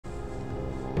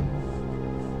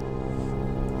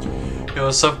Yo,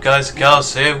 what's up guys and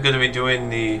gals? Today I'm going to be doing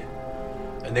the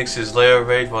Onyxia's lair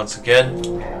raid once again.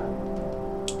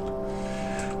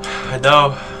 I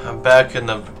know, I'm back in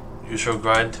the usual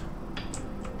grind.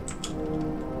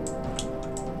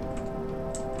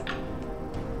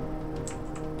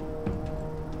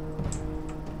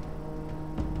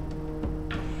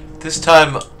 This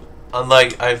time,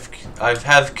 unlike I've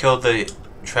killed the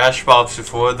trash mobs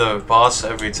before the boss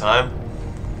every time.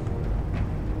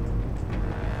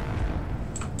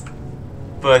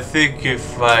 But I think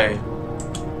if I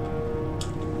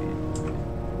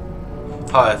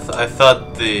thought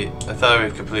I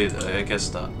would complete it. I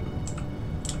guess not.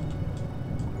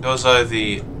 Those are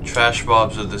the trash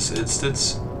mobs of this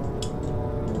instance.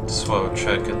 This is what we're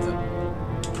checking them.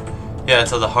 Yeah,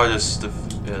 it's on the hardest.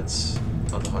 Yeah, it's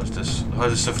on the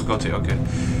hardest difficulty. Okay.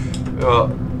 Well,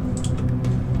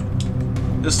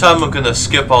 this time I'm gonna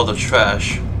skip all the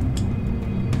trash.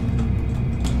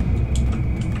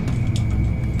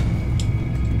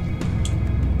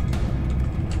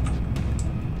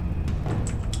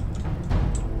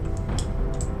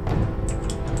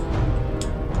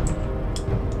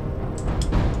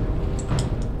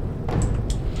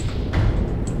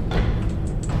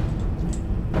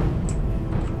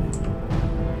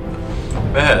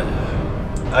 Man,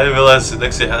 I didn't realize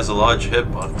Onyxia has a large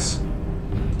hitbox.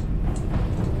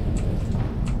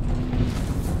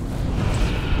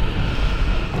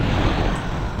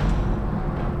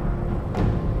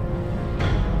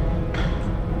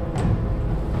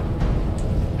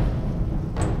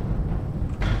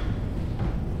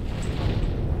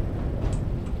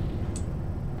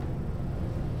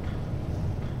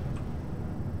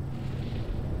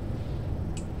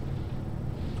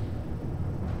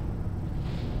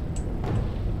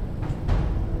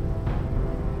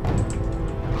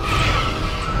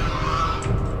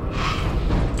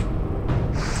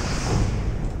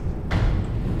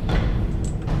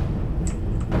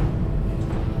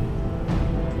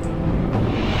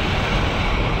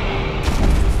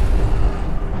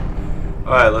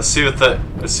 Alright, let's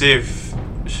see if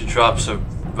she drops her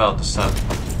mount this time.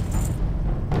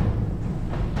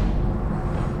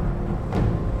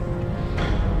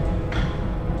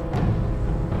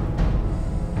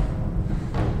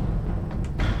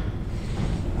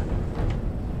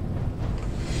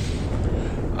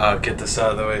 I'll get this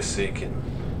out of the way so you can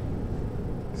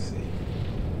see.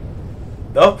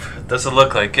 Nope, doesn't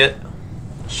look like it.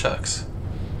 Shucks.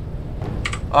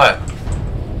 Alright.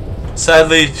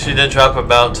 Sadly, she didn't drop a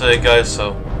mount today, guys,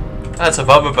 so that's a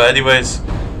bummer, but anyways.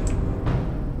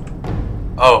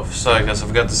 Oh, sorry guys, I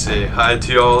forgot to say hi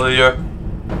to you all earlier.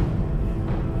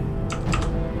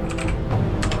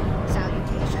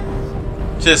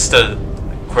 Salutations. Just a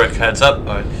quick heads up.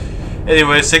 Alright.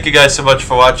 Anyways, thank you guys so much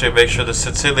for watching. Make sure to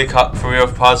sincerely, for real,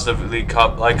 positively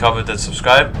like, comment, and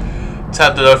subscribe.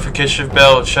 Tap the notification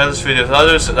bell and share this video with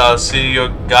others, and I'll see you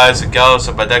guys and gals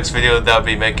in my next video that I'll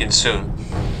be making soon.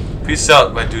 Peace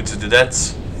out, my dudes and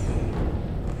dudettes.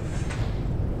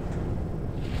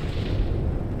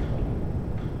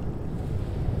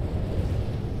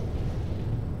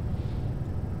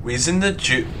 Reason the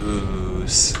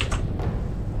juice.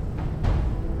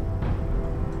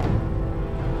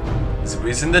 It's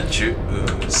reason the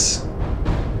juice.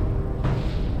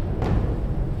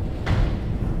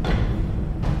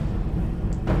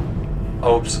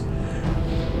 Oops.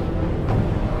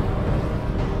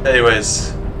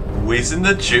 Anyways. Wheezing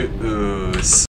the juice.